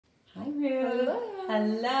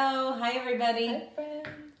Hello. Hi, everybody. Hi,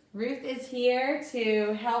 friends. Ruth is here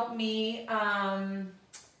to help me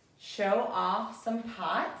show off some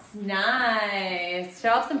pots. Nice.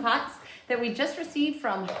 Show off some pots that we just received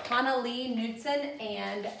from Hona, Leigh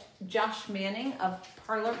and Josh Manning of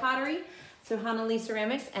Parlour Pottery. So Hona, Leigh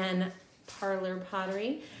Ceramics and Parlour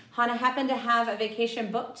Pottery. Hona happened to have a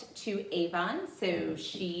vacation booked to Avon, so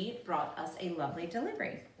she brought us a lovely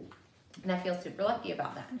delivery. And I feel super lucky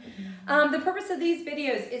about that. The purpose of these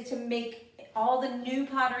videos is to make all the new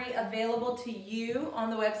pottery available to you on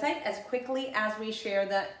the website as quickly as we share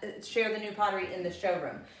the new pottery in the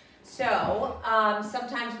showroom. So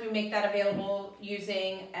sometimes we make that available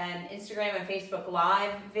using an Instagram and Facebook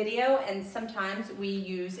Live video, and sometimes we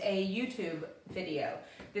use a YouTube video.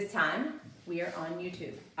 This time we are on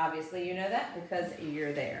YouTube. Obviously you know that because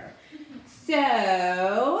you're there.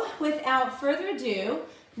 So without further ado,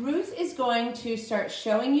 Ruth is going to start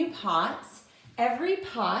showing you pots. Every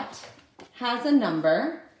pot has a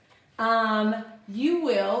number. You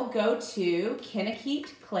will go to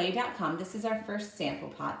KennekeetClay.com. This is our first sample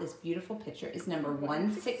pot. This beautiful picture is number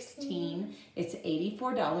 116. It's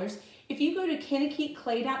 $84. If you go to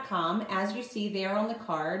KennekeetClay.com, as you see there on the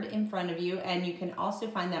card in front of you, and you can also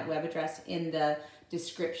find that web address in the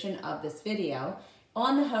description of this video,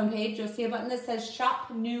 on the homepage, you'll see a button that says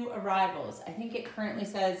Shop New Arrivals. I think it currently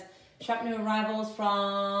says Shop New Arrivals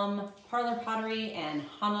from Parlour Pottery and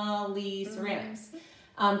Hona, Leigh Ceramics.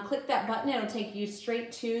 Click that button. It'll take you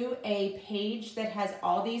straight to a page that has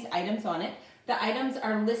all these items on it. The items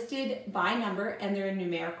are listed by number and they're in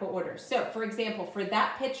numerical order. So, for example, for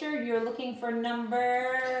that picture, you're looking for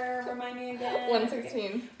number, remind me again?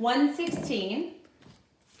 116. 116.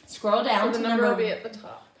 Scroll down so to the number will be at the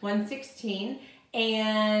top. 116.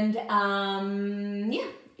 And yeah,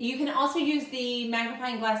 you can also use the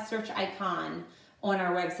magnifying glass search icon on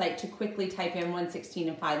our website to quickly type in 116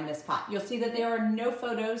 and find this pot. You'll see that there are no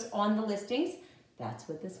photos on the listings. That's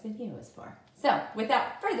what this video is for. So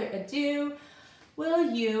without further ado,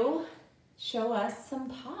 will you show us some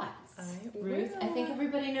pots? Ruth, I think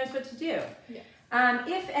everybody knows what to do. Yes.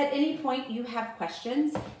 If at any point you have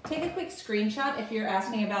questions, take a quick screenshot if you're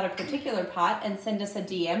asking about a particular pot and send us a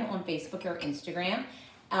DM on Facebook or Instagram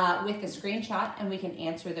with the screenshot and we can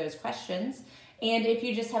answer those questions. And if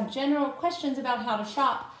you just have general questions about how to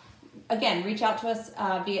shop, again, reach out to us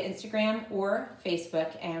via Instagram or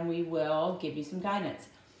Facebook and we will give you some guidance.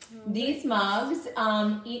 These mugs,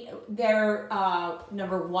 they're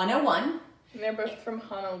number 101. And they're both from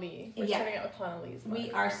Hona, Leigh. We're starting out with Hona, Leigh's mugs.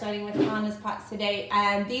 We are starting with Hona's pots today,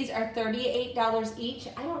 and these are $38 each.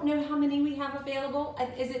 I don't know how many we have available.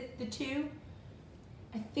 Is it the two?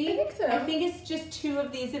 I think so. I think it's just two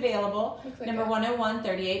of these available. Like number 101,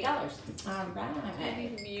 $38. All right.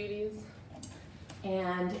 These beauties.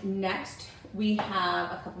 And next we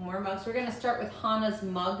have a couple more mugs. We're going to start with Hona's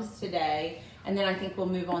mugs today, and then I think we'll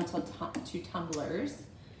move on to tumblers.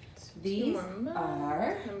 These are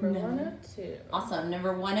number 102. Awesome,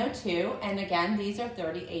 number 102. And again, these are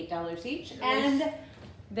 $38 each. And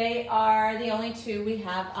they are the only two we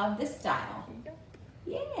have of this style. Yep.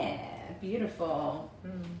 Yeah, beautiful.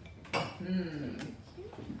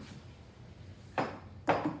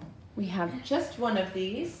 We have just one of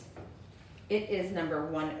these. It is number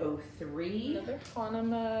 103. Another Hona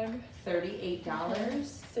mug. $38.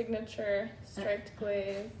 Signature striped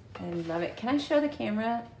glaze. I love it. Can I show the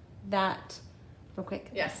camera that real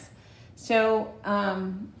quick? Yes. So, I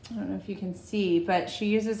don't know if you can see, but she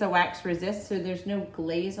uses a wax resist, so there's no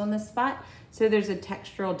glaze on the spot. So there's a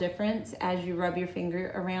textural difference as you rub your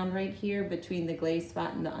finger around right here between the glaze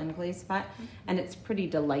spot and the unglazed spot, and it's pretty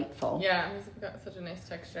delightful. Yeah, it's got such a nice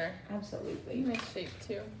texture. Absolutely. Nice shape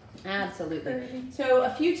too. Absolutely. So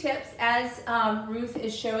a few tips as Ruth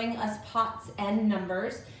is showing us pots and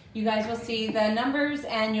numbers. You guys will see the numbers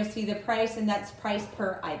and you'll see the price, and that's price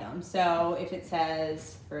per item. So if it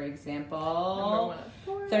says, for example,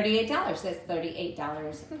 $38, that's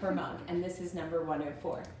 $38 per mug. And this is number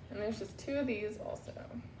 104. And there's just two of these also.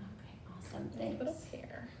 Okay, awesome. Thanks. Little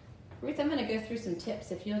pair. Ruth, I'm going to go through some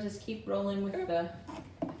tips if you'll just keep rolling with the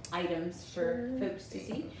items for folks to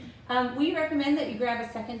see. We recommend that you grab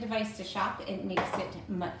a second device to shop. It makes it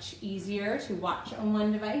much easier to watch on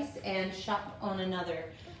one device and shop on another.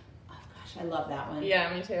 I love that one.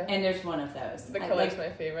 Yeah, me too. And there's one of those. The color's my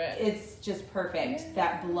favorite. It's just perfect. Yeah.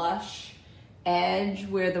 That blush edge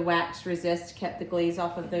where the wax resist kept the glaze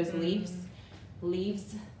off of those leaves.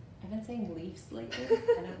 Leaves. I've been saying leaves lately.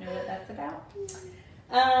 I don't know what that's about.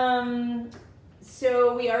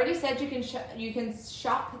 So we already said you can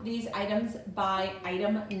shop these items by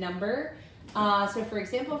item number. So for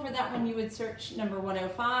example, for that one, you would search number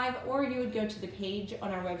 105, or you would go to the page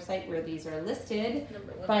on our website where these are listed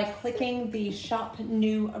by clicking the Shop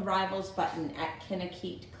New Arrivals button at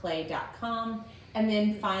kennekeatclay.com and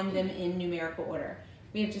then find them in numerical order.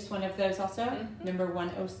 We have just one of those also, number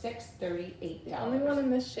 106, $38. The only one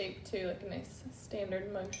in this shape too, like a nice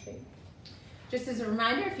standard mug shape. Just as a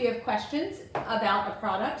reminder, if you have questions about a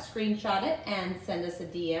product, screenshot it and send us a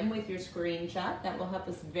DM with your screenshot. That will help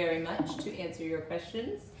us very much to answer your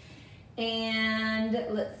questions. And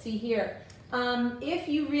let's see here. If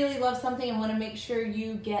you really love something and want to make sure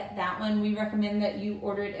you get that one, we recommend that you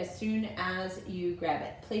order it as soon as you grab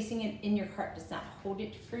it. Placing it in your cart does not hold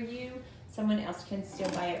it for you. Someone else can still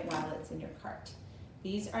buy it while it's in your cart.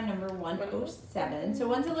 These are number 107. So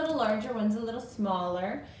one's a little larger, one's a little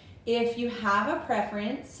smaller. If you have a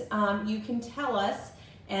preference, you can tell us,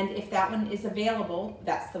 and if that one is available,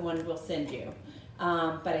 that's the one we'll send you.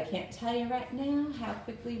 But I can't tell you right now how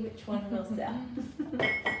quickly which one will sell.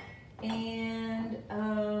 And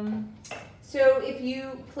so if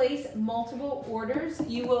you place multiple orders,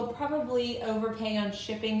 you will probably overpay on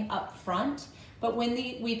shipping up front. But when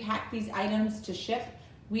we pack these items to ship,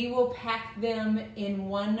 we will pack them in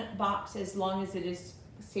one box as long as it is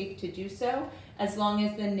safe to do so, as long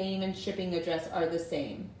as the name and shipping address are the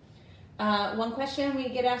same. One question we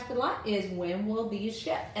get asked a lot is, when will these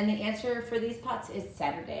ship? And the answer for these pots is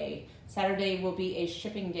Saturday. Saturday will be a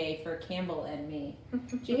shipping day for Campbell and me.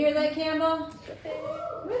 Did you hear that, Campbell?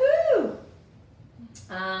 Woohoo!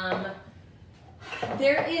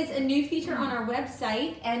 There is a new feature on our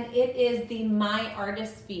website, and it is the My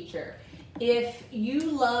Artist feature. If you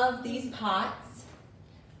love these pots,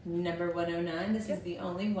 number 109, this is the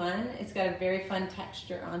only one. It's got a very fun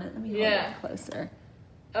texture on it. Let me hold it closer.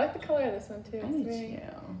 I like the color of this one too. I do too.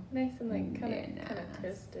 Nice and like kind of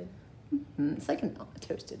toasted. It's like a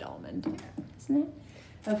toasted almond, isn't it?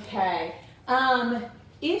 Okay.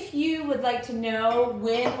 If you would like to know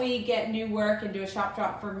when we get new work and do a shop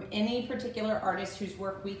drop from any particular artist whose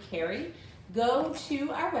work we carry, go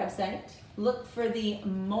to our website, look for the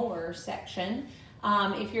More section.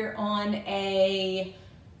 If you're on a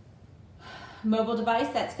mobile device,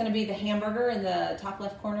 that's going to be the hamburger in the top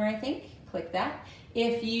left corner, I think. Click that.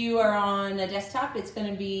 If you are on a desktop, it's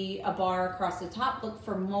going to be a bar across the top. Look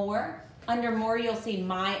for More. Under More, you'll see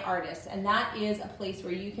My Artist, and that is a place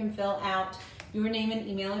where you can fill out your name and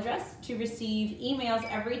email address to receive emails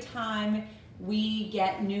every time we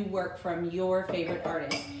get new work from your favorite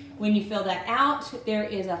artist. When you fill that out, there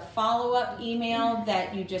is a follow-up email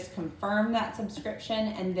that you just confirm that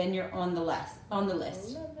subscription, and then you're on the list.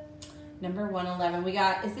 Number 111. We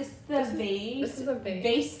got, is this the vase? This is a vase.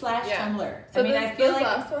 Vase / tumbler. So I feel like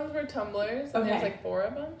last ones were tumblers. And there's like 4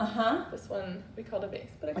 of them. This one we called a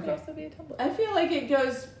vase, but it could also be a tumbler. I feel like it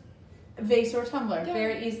goes vase or tumbler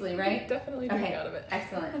very easily, right? Definitely drink out of it.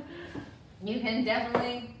 Excellent. You can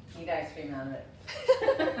definitely eat ice cream out of it.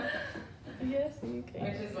 Yes, you can.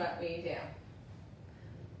 Which is what we do.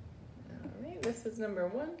 All right, this is number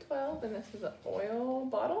 112, and this is an oil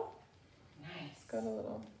bottle. Nice. It's got a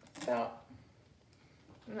little spout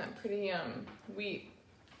and that pretty wheat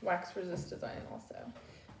wax resist design also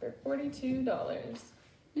for $42.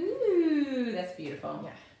 Ooh, that's beautiful.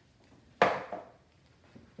 Yeah.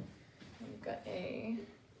 We've got a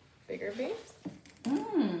bigger vase.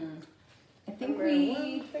 I think number we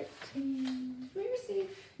 113. we received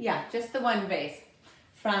just the one vase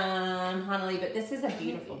from Hona, Leigh, but this is a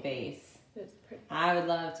beautiful vase. It's pretty. I would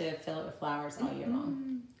love to fill it with flowers all year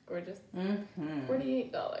long. Gorgeous.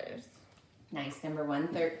 $48. Nice. Number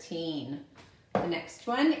 113. The next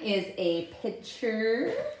one is a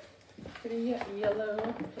pitcher. Pretty yellow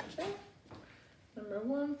pitcher. Number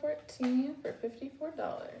 114 for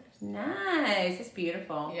 $54. Nice. It's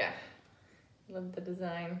beautiful. Yeah. Love the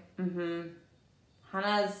design.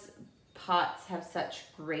 Hona's pots have such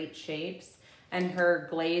great shapes, and her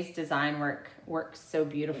glazed design works so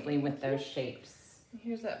beautifully with those shapes.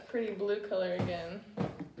 Here's that pretty blue color again.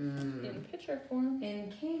 In picture form.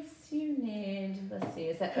 In case you need, let's see,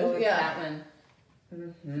 is that, it's that one.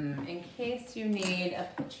 In case you need a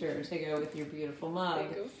picture to go with your beautiful mug.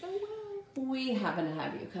 They go so well. We happen to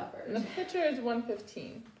have you covered. And the picture is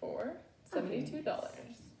 $115 for $72.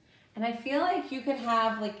 And I feel like you could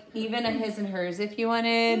have like even a his and hers if you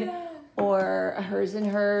wanted, or a hers and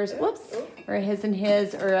hers, or a his and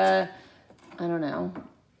his, or a, I don't know,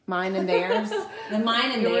 mine and theirs. The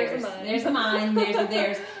mine and theirs. There's a mine, there's a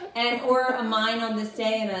theirs. And or a mine on this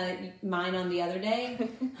day and a mine on the other day.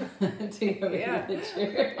 To go with the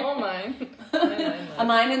picture. All mine. A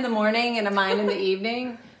mine in the morning and a mine in the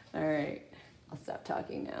evening. All right. I'll stop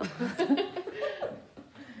talking now.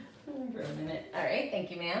 Number for a minute. All right,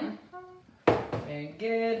 thank you, ma'am. Very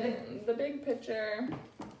good. And the big picture,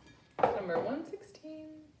 number 116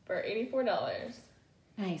 for $84.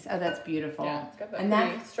 Nice. Oh, that's beautiful. Yeah, it's got that And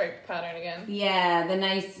pretty that- striped pattern again. Yeah,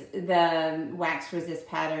 the wax resist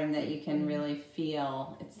pattern that you can really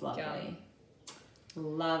feel. It's lovely.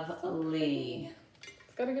 Lovely.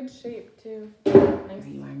 It's got a good shape too. There Nice,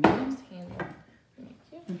 you are, nice ma'am. handle. Thank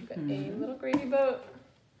you. You've got a little gravy boat.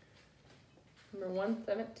 Number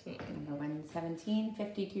 117. Number 117,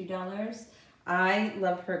 $52. I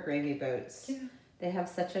love her gravy boats. Yeah. They have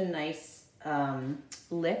such a nice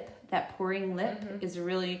lip. That pouring lip is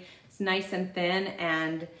really, it's nice and thin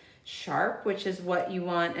and sharp, which is what you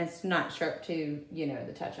want. It's not sharp to,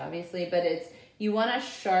 the touch, obviously, but you want a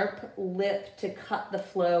sharp lip to cut the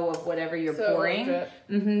flow of whatever you're pouring.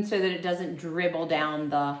 So that it doesn't dribble down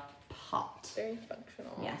the pot. Very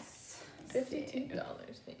functional. Yes. $52.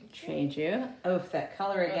 Thank you. Trade you. Oh, that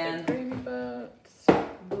color again. Gravy boats.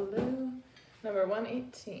 Blue. Number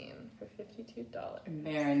 118 for $52.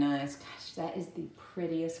 Very nice. Gosh, that is the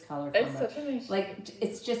prettiest color It's combo. such a nice Like,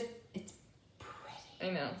 it's pretty. I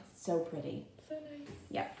know. It's so pretty. So nice.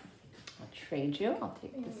 Yep. I'll trade you. I'll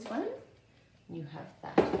take this one. You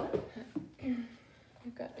have that one.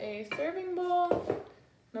 We've got a serving bowl.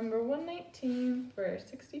 Number 119 for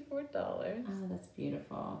 $64. Oh, that's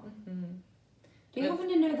beautiful. Mm-hmm. Do you happen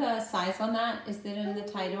to know the size on that? Is it in the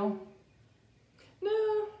title?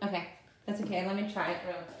 No. Okay. That's okay. Let me try it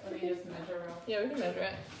real. Let me just measure real. Yeah, we can measure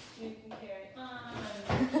it. You can carry on.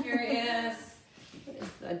 I'm curious. What is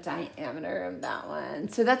the diameter of that one?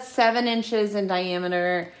 So that's 7 inches in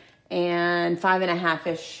diameter and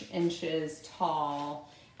 5.5-ish inches tall.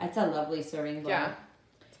 That's a lovely serving bowl. Yeah.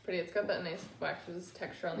 It's pretty. It's got that nice wax resist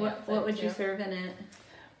texture on the outside. What would too. you serve in it?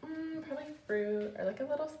 Probably fruit or like a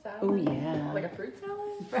little salad. Oh, yeah. Like a fruit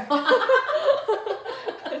salad?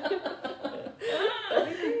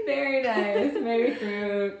 Very nice. Maybe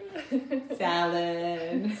fruit,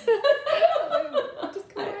 salad.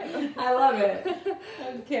 I love it.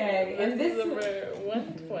 Okay. And This is this number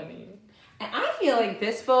 120. And I feel like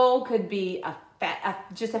this bowl could be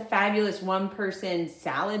just a fabulous one-person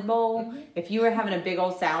salad bowl. If you were having a big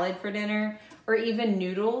old salad for dinner, or even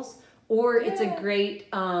noodles, or it's a great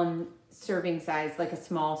serving size, like a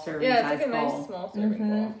small serving size bowl. Yeah, it's like a nice small serving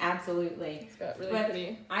bowl. Absolutely. It's got really But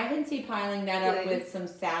pretty. I can see piling that up with some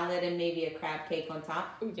salad and maybe a crab cake on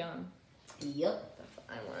top. Ooh, yum. Yep. That's what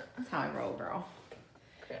I want. That's how I roll, girl.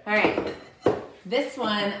 Okay. All right. This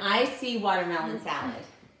one, I see watermelon salad.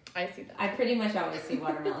 I see that. I pretty much always see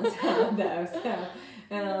watermelon salad though, so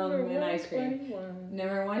and ice cream.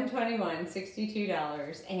 Number 121,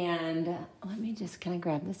 $62. And let me just, can I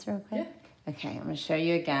grab this real quick? Yeah. Okay, I'm gonna show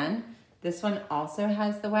you again. This one also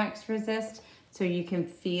has the wax resist, so you can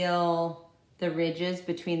feel the ridges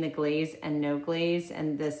between the glaze and no glaze,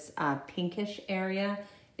 and this pinkish area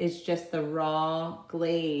is just the raw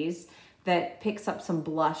glaze that picks up some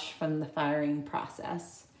blush from the firing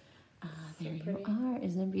process. There you are.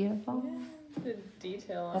 Isn't it beautiful? Yeah, the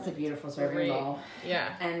detail on That's a it. beautiful serving Great. bowl.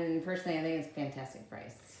 Yeah. And personally, I think it's a fantastic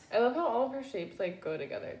price. I love how all of her shapes like go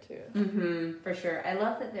together too. Mm-hmm. For sure. I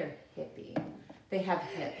love that they're hippie. They have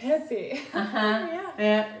hips. Hippie. Uh-huh.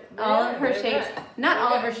 Yeah. All of her shapes. Not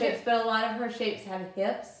all of her shapes, hips. but a lot of her shapes have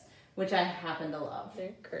hips, which I happen to love.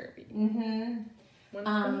 They're curvy. Mm-hmm.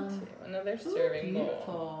 122. Another serving bowl.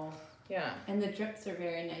 Beautiful. Yeah. And the drips are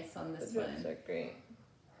very nice on this The drips one. are great.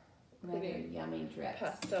 Rather pretty. yummy drips.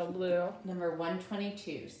 Pastel blue. Number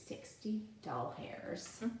 122, 60 doll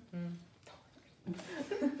hairs.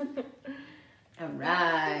 All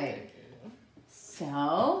right.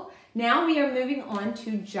 So now we are moving on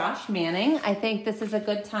to Josh Manning. I think this is a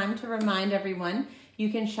good time to remind everyone you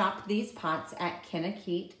can shop these pots at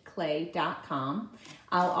kinnakeetclay.com.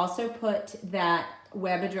 I'll also put that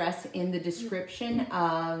web address in the description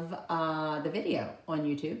of the video on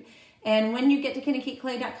YouTube. And when you get to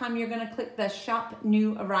kinnakeetclay.com, you're going to click the Shop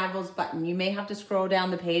New Arrivals button. You may have to scroll down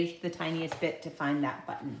the page the tiniest bit to find that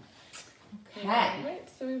button. Okay. Alright,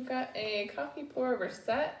 so we've got a coffee pour over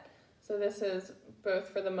set. So this is both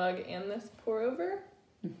for the mug and this pour over.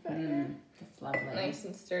 Mm-hmm. That's lovely. Nice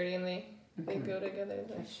and sturdy, and they go together.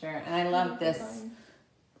 For sure. And I love this,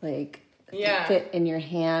 like, Yeah. fit in your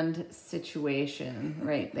hand situation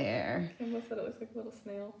right there. I almost said it looks like a little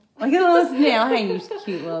snail. Look at a little snail. Hey, you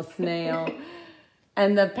cute little snail.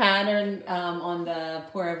 And the pattern on the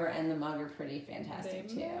pour over and the mug are pretty fantastic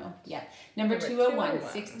too. Yep. Number 201,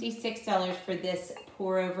 $66 for this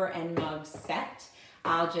pour over and mug set.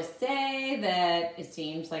 I'll just say that it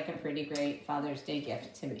seems like a pretty great Father's Day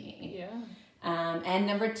gift to me. Yeah. And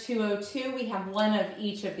number 202, we have one of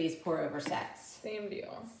each of these pour over sets. Same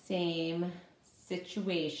deal. Same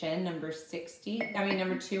situation. Number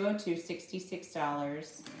 202,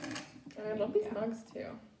 $66. And I love these mugs too.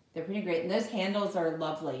 They're pretty great. And those handles are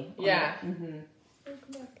lovely. Yeah. Mm-hmm. Oh,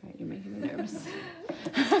 come back. Right, you're making me nervous.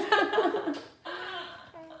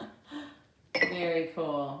 Very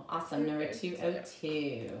cool. Awesome. Number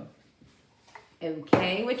 202.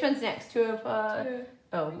 Okay, which one's next? 205?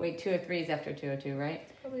 Oh, wait, 203 is after 202, right?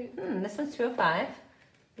 Probably. This one's 205.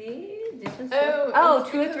 This one's Oh,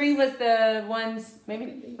 203 was the ones,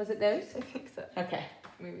 maybe, was it those? I think so. Okay.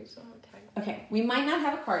 Maybe we still have a tag. Okay, we might not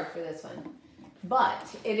have a card for this one, but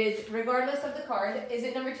it is, regardless of the card, is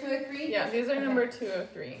it number 203? Yeah, these are number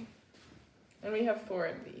 203. And we have 4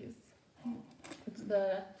 of these. It's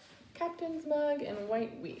the Captain's Mug and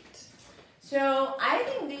White Wheat. So I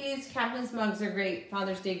think these Captain's Mugs are great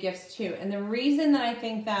Father's Day gifts too. And the reason that I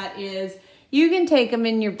think that is you can take them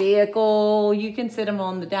in your vehicle. You can sit them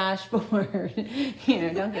on the dashboard. Don't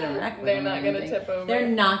get them wrecked with They're them not or going to anything. tip over. They're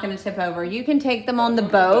not going to tip over. You can take them on the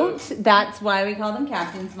boat. That's why we call them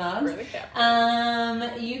Captain's Mugs. For the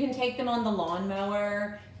captain. You can take them on the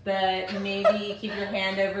lawnmower, but maybe keep your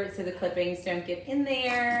hand over it so the clippings don't get in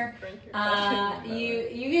there.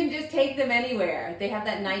 You can just take them anywhere. They have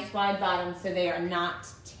that nice wide bottom so they are not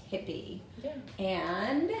tippy. Yeah.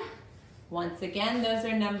 And once again, those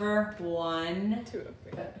are number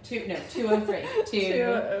 203. 203.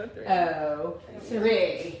 203.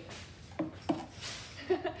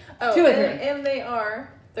 Oh, 203. And they are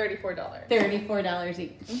 $34. $34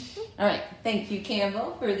 each. All right. Thank you,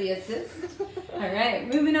 Campbell, for the assist. All right.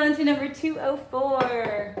 Moving on to number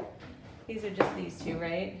 204. These are just these two,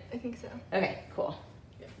 right? I think so. Okay, cool.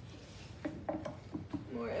 Yeah.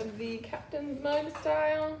 More of the Captain's Mug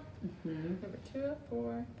style. Number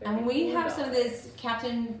 204. And we have some of this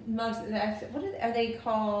Captain mugs. Are they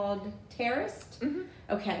called? Terraced?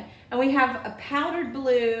 Okay. And we have a powdered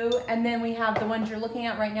blue, and then we have the ones you're looking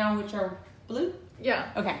at right now, which are blue.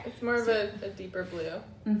 Yeah. Okay. It's more of a deeper blue.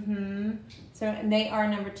 So, and they are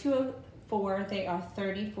number 204. They are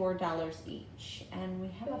 $34 each. And we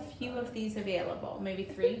have a few of these available. Maybe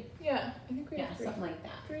 3? Yeah, I think we have 3. Something like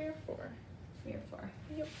that. 3 or 4. 3 or 4.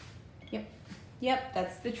 Yep.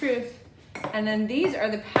 That's the truth. And then these are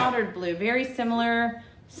the powdered blue. Very similar,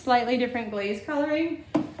 slightly different glaze coloring.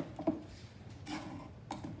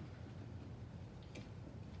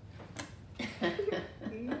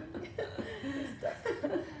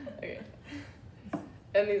 Okay.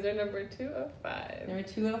 And these are number 205. Number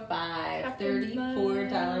 205. Captain's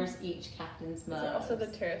 $34 each Captain's These Mug. are also the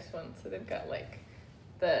terrace ones, so they've got like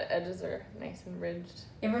the edges are nice and ridged.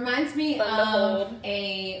 It reminds me Fun to of hold.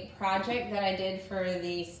 a project that I did for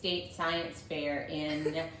the state science fair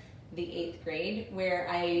in the 8th grade, where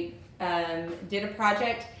I did a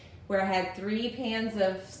project where I had 3 pans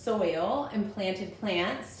of soil and planted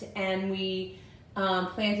plants, and we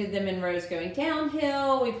planted them in rows going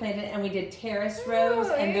downhill. We did terrace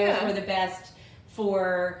rows, and those were the best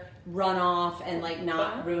for runoff and like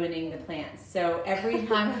not ruining the plants. So every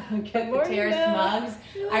time I would get the terraced mugs,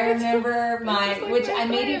 I remember which I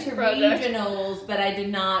made it to regionals, but I did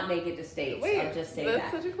not make it to states. I'll just say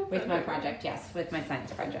that. Such a cool with my project, yes, with my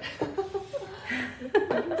science project.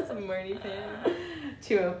 Some Marty pins.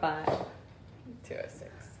 205.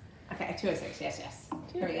 206. Okay, 206. Yes.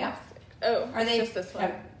 Here we go. Oh, Are they just this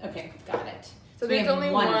one? Oh, okay, got it. So we there's have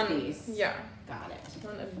only one one of these. Yeah. Got it.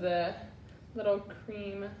 One of the little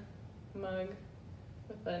cream mug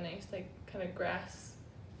with a nice like kind of grass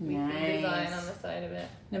leafy design on the side of it.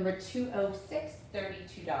 Number 206,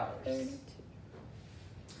 $32. 32.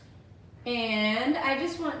 And I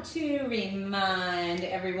just want to remind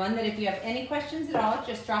everyone that if you have any questions at all,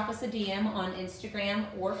 just drop us a DM on Instagram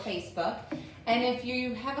or Facebook. And if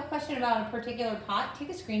you have a question about a particular pot, take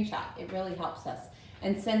a screenshot. It really helps us.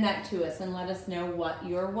 And send that to us and let us know what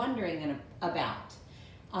you're wondering about.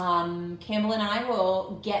 Campbell and I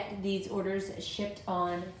will get these orders shipped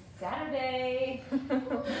on Saturday.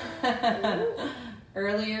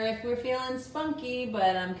 Earlier if we're feeling spunky,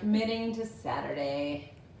 but I'm committing to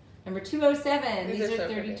Saturday. Number 207. These are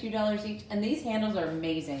 $32 each, and these handles are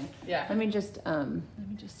amazing. Yeah. Let me just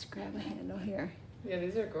grab a handle here. Yeah,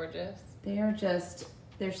 these are gorgeous.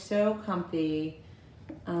 They're so comfy.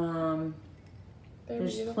 There's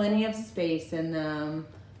beautiful. plenty of space in them.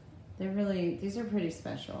 These are pretty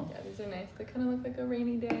special. Yeah, these are nice. They kind of look like a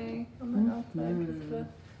rainy day on the outside because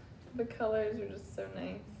the colors are just so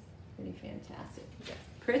nice. Pretty fantastic. Yes.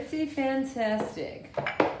 Pretty fantastic.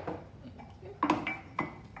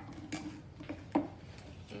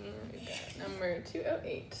 And we got number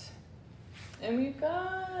 208. And we've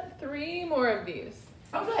got 3 more of these.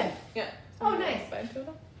 Oh, good. Yeah. Oh, nice. 5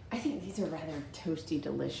 total. I think these are rather toasty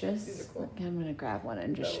delicious. These are cool. Okay, I'm gonna grab one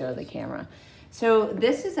and just show the camera. So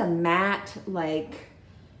this is a matte, like,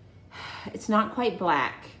 it's not quite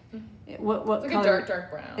black. What It's like color? a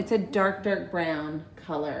dark brown. It's a dark brown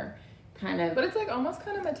color, kind of. But it's like almost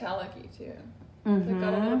kind of metallic-y too. Mm-hmm. It's like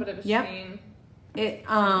got a little bit of a sheen. It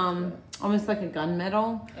almost like a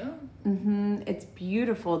gunmetal. Oh. It's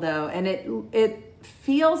beautiful though, and it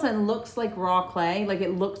feels and looks like raw clay. Like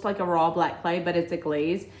it looks like a raw black clay, but it's a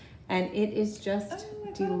glaze, and it is just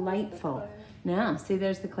delightful. Now, see,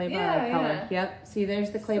 there's the clay body color. Yeah. Yep. See,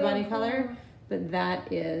 there's the clay body color. But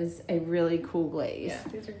that is a really cool glaze. Yeah,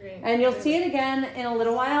 these are great. And you'll see it again in a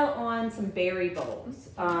little while on some berry bowls,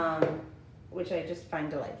 which I just find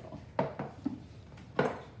delightful.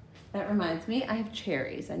 That reminds me, I have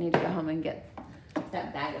cherries. I need to go home and get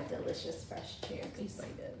that bag of delicious fresh cherries.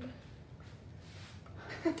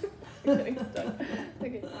 Getting stuck.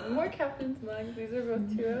 Okay, more Captain's mugs. These are both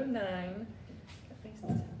 $2.09.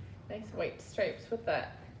 Got nice white stripes with the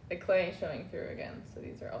clay showing through again. So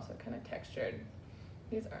these are also kind of textured.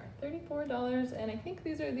 These are $34, and I think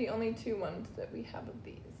these are the only 2 ones that we have of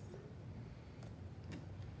these.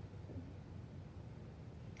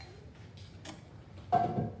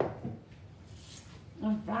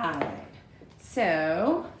 All right.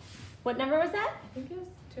 So, what number was that? I think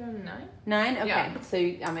it's 209. 9? Okay. Yeah. So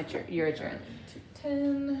you're at your end.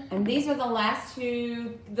 210. And these are the last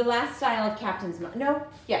style of Captain's mug. No?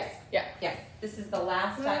 Yes. Yeah. Yes. This is the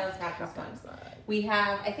last style of Captain's mug. We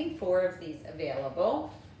have, I think, 4 of these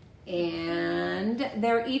available. And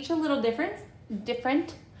they're each a little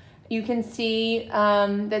different. You can see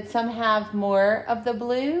that some have more of the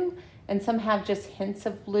blue and some have just hints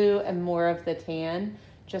of blue and more of the tan.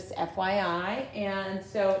 Just FYI. And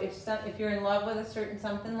so if you're in love with a certain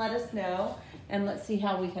something, let us know. And let's see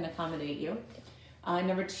how we can accommodate you.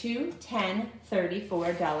 Number 2, $10,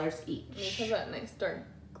 $34 each. And these have that nice dark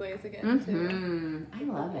glaze again, too. I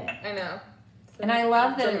love it. I know. So And I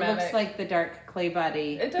love that dramatic. it looks like the dark clay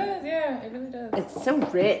body. It does, yeah. It really does. It's so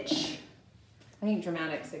rich. I think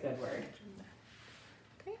dramatic's a good word.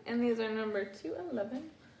 Okay, and these are number 211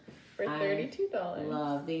 for $32.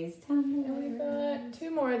 Love these And tumblers. we've got 2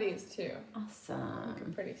 more of these, too. Like a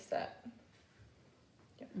Awesome. pretty set.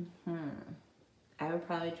 I would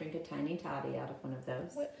probably drink a tiny toddy out of one of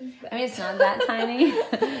those. What is that? I mean, it's not that tiny.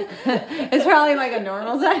 It's probably like a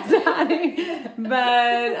normal size toddy.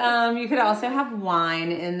 But you could also have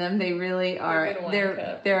wine in them. They really are.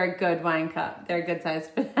 They're a good wine cup. They're a good size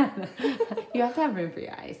for that. You have to have room for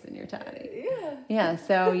your ice in your toddy. Yeah. Yeah.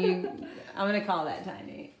 So I'm gonna call that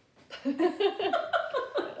tiny.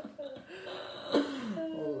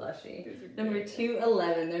 Lushy. Number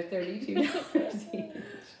 211. They're $32 each.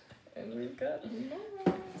 And we've got more.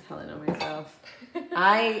 I'm telling on myself.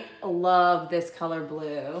 I love this color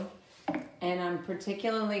blue, and I'm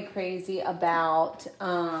particularly crazy about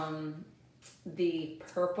the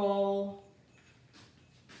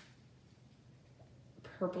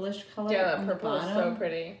purplish color. Yeah, on that purple the is bottom. so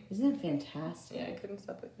pretty. Isn't it fantastic? Yeah, I couldn't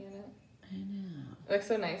stop looking at it. I know. It looks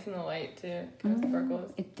so nice in the light, too. Kind of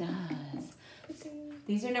sparkles. It does.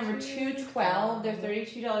 These are number 212. They're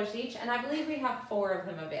 $32 each, and I believe we have 4 of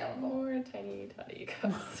them available. More tiny toddy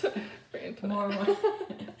cups for Antoinette.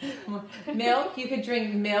 More milk. You could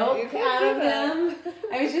drink milk You could out do of that. them.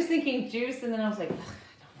 I was just thinking juice, and then I was like, ugh,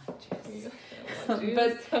 I don't want juice.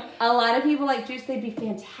 Juice. But a lot of people like juice. They'd be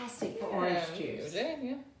fantastic for orange juice. Yeah.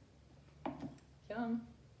 Yum.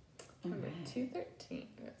 Number Alright. 213.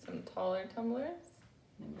 We got some taller tumblers.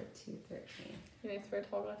 Number 213. Nice for a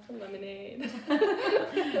tall glass of lemonade.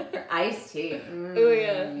 For iced tea. Ooh,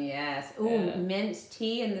 yeah. Yes. Ooh, Yeah. mint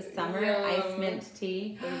tea in the summer. Yum. Iced mint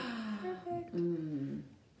tea. Perfect.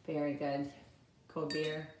 Very good. Cold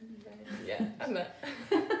beer. Yeah, I'm not.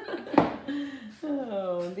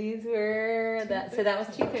 Oh, these were that. So that was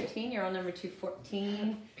 213. You're on number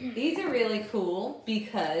 214. These are really cool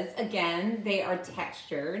because again, they are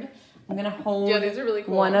textured. I'm gonna hold These are really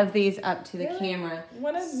cool. one of these up to the Really? camera.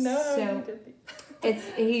 Want to know how So- you did these?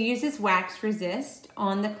 He uses wax resist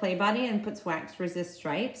on the clay body and puts wax resist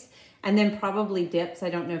stripes, and then probably dips. I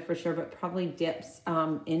don't know for sure, but probably dips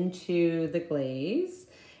into the glaze.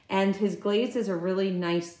 And his glazes are really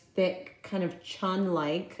nice, thick, kind of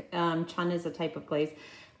chun-like. Chun is a type of glaze.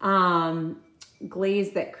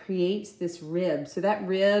 Glaze that creates this rib. So that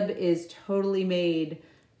rib is totally made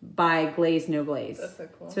by glaze, no glaze. That's so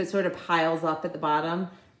cool. So it sort of piles up at the bottom.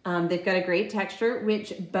 They've got a great texture,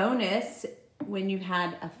 which bonus, when you've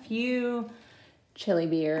had a few chili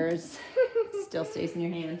beers, still stays in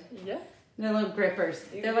your hand. Yeah. They're little grippers.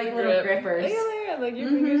 You They're can like little grip. grippers. Yeah, like your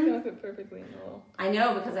fingers can fit perfectly in the little. I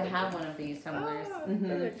know because I have one of these tumblers. Oh,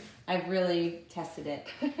 perfect. I've really tested it.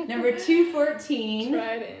 Number 214.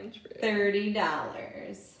 Tried and true. $30.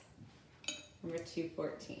 Number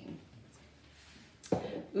 214.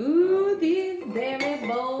 Ooh, these berry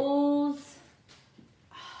bowls.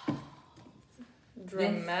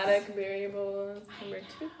 Dramatic berry bowls. Number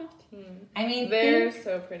 215. I mean, they're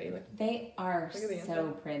so pretty. Look. They are Look at the so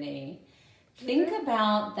inside. pretty. Think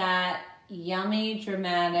about that yummy,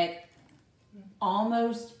 dramatic,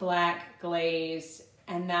 almost black glaze,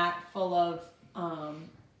 and that full of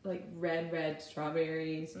like red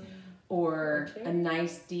strawberries, or a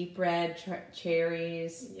nice deep red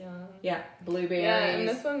cherries. Yeah, blueberries. Yeah, and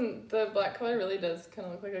this one, the black color really does kind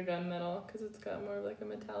of look like a gunmetal because it's got more of like a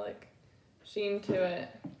metallic sheen to it.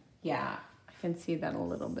 Yeah, I can see that a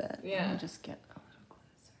little bit. Yeah. Let me just get a little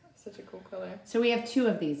closer. Such a cool color. So we have 2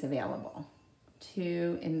 of these available.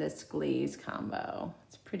 2 in this glaze combo.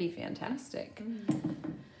 It's pretty fantastic.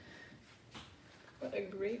 What a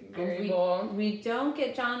great berry bowl. We don't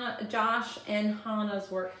get Josh and Hana's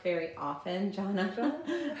work very often. Jonna.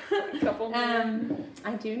 A couple.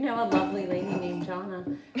 I do know a lovely lady named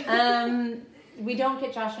Jonna. We don't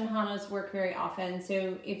get Josh and Hana's work very often,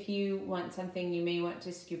 so if you want something, you may want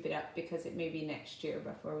to scoop it up because it may be next year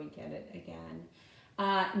before we get it again.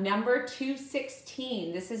 Number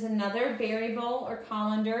 216. This is another berry bowl or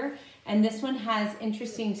colander, and this one has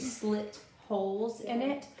interesting slit holes in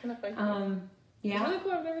it. It's kind of funky. Yeah. It's really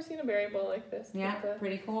cool. I've never seen a berry bowl like this. Yeah,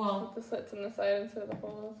 pretty cool. With the slits on the side instead of the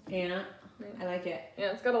holes. Yeah, I like it.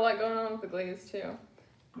 Yeah, it's got a lot going on with the glaze too.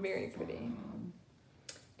 Very pretty.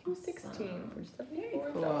 216 for $74. Very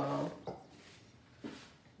cool.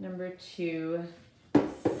 Number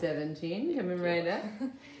 217, coming right up.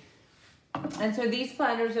 And so these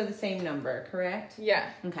platters are the same number, correct? Yeah.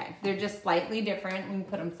 Okay, they're just slightly different. We can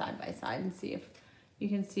put them side by side and see if you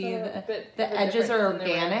can see the edges are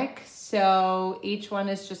organic. So each one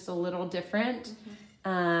is just a little different.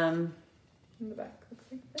 And the back looks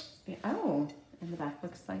like this. Oh, and the back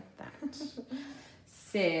looks like that.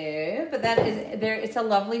 So, but that is there. It's a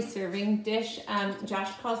lovely serving dish.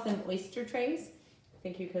 Josh calls them oyster trays. I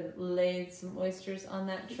think you could lay some oysters on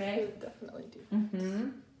that tray. You could definitely do.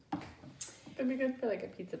 It'd be good for like a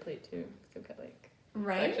pizza plate too. So we've got like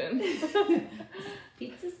section. This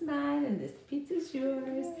pizza's mine and this pizza's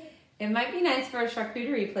yours. It might be nice for a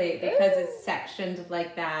charcuterie plate because it's sectioned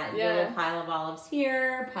like that. Yeah. A little pile of olives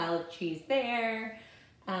here, pile of cheese there.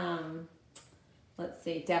 Let's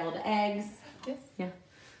see, deviled eggs. Yes. Yeah.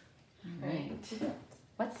 All right.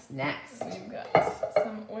 What's next? We've got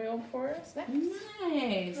some oil pours next.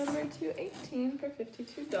 Nice. Number 218 for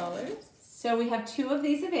 $52. So we have 2 of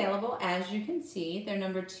these available, as you can see. They're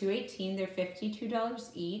number 218. They're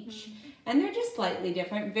 $52 each. And they're just slightly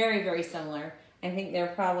different. Very, very similar. I think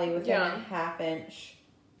they're probably within a ½ inch,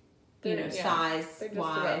 size-wise. They're just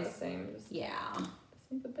about the same. Yeah. This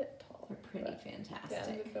one's a bit taller. They're pretty fantastic. Yeah,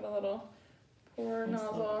 they've got a little pour Nice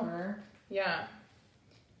nozzle. little pour. Yeah.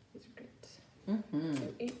 These are great.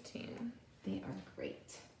 218. They are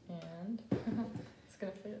great. And it's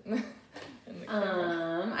going to fit in the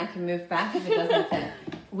camera. I can move back if it doesn't fit.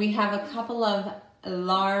 We have a couple of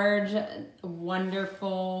large,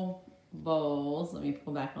 wonderful bowls. Let me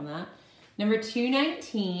pull back on that. Number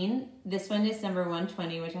 219. This one is number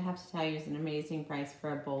 120, which I have to tell you is an amazing price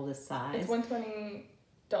for a bowl this size. It's $120.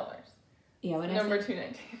 Yeah, what Number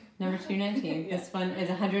 219. Number 219. Yeah. This one is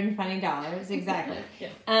 $120 exactly.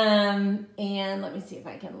 Yes. And let me see if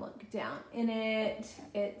I can look down in it.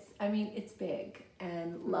 It's big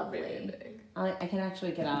and lovely. Very big. I can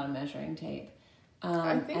actually get out a measuring tape.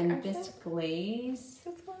 This glaze.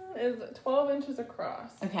 This one is 12 inches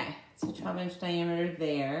across. Okay, so 12-inch diameter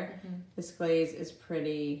there. This glaze is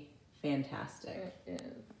pretty fantastic. It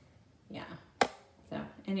is. Yeah. So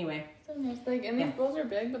anyway. So nice. And these bowls are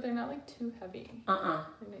big, but they're not like too heavy. Nice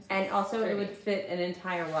and also it would fit an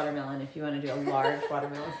entire watermelon if you want to do a large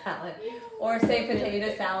watermelon salad. Or say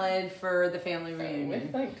potato salad for the family reunion.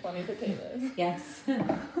 With like 20 potatoes. Yes. With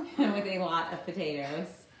a lot of potatoes.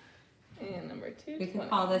 And number 220. We can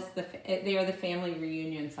call this they are the family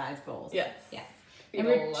reunion size bowls. Yes. Yes. Feed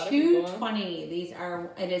Number a lot of 220.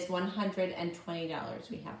 It is $120.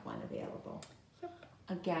 We have one available.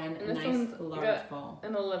 Again, and a this nice large bowl.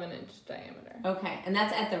 An 11-inch diameter. Okay, and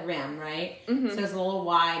that's at the rim, right? So it's a little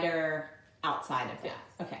wider outside of that.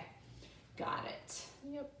 Okay, got it.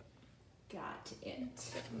 Yep. Got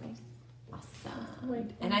it. Nice.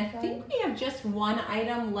 Awesome. And I think we have just one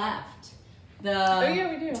item left. Oh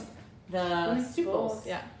yeah, we do. The soup bowls.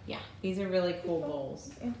 Yeah. Yeah, these are really cool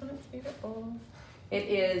bowls. Antoinette's favorite bowls. It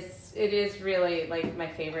is really like my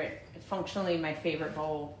favorite, functionally my favorite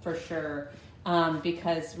bowl for sure,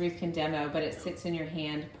 because Ruth can demo, but it sits in your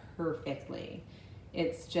hand perfectly.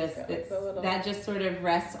 It's just, that just sort of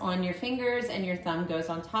rests on your fingers and your thumb goes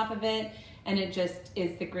on top of it. And it just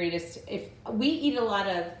is the greatest. If we eat a lot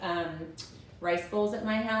of rice bowls at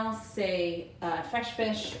my house, say fresh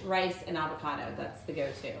fish, rice, and avocado. That's the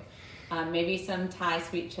go-to. Maybe some Thai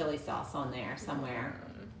sweet chili sauce on there somewhere.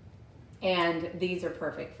 And these are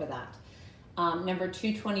perfect for that. Number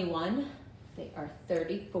 221, they are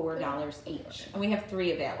 $34 each. And we have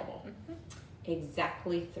 3 available.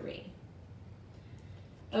 Exactly 3.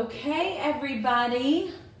 Okay,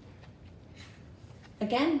 everybody.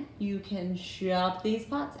 Again, you can shop these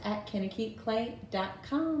pots at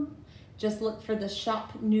kennekeeclay.com. Just look for the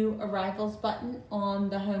Shop New Arrivals button on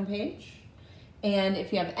the homepage. And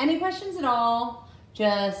if you have any questions at all,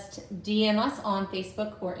 just DM us on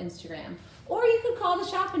Facebook or Instagram. Or you could call the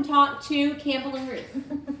shop and talk to Campbell and Ruth.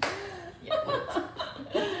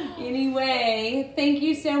 Anyway, thank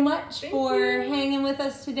you so much for hanging with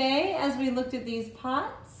us today as we looked at these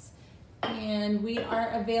pots. And we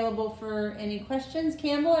are available for any questions.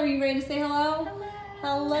 Campbell, are you ready to say hello? Hello.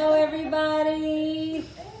 Hello, everybody.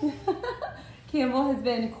 Campbell has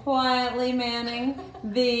been quietly manning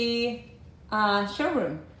the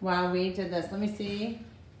showroom while we did this. Let me see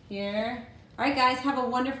here. All right, guys, have a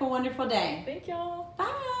wonderful, wonderful day. Thank y'all.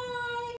 Bye.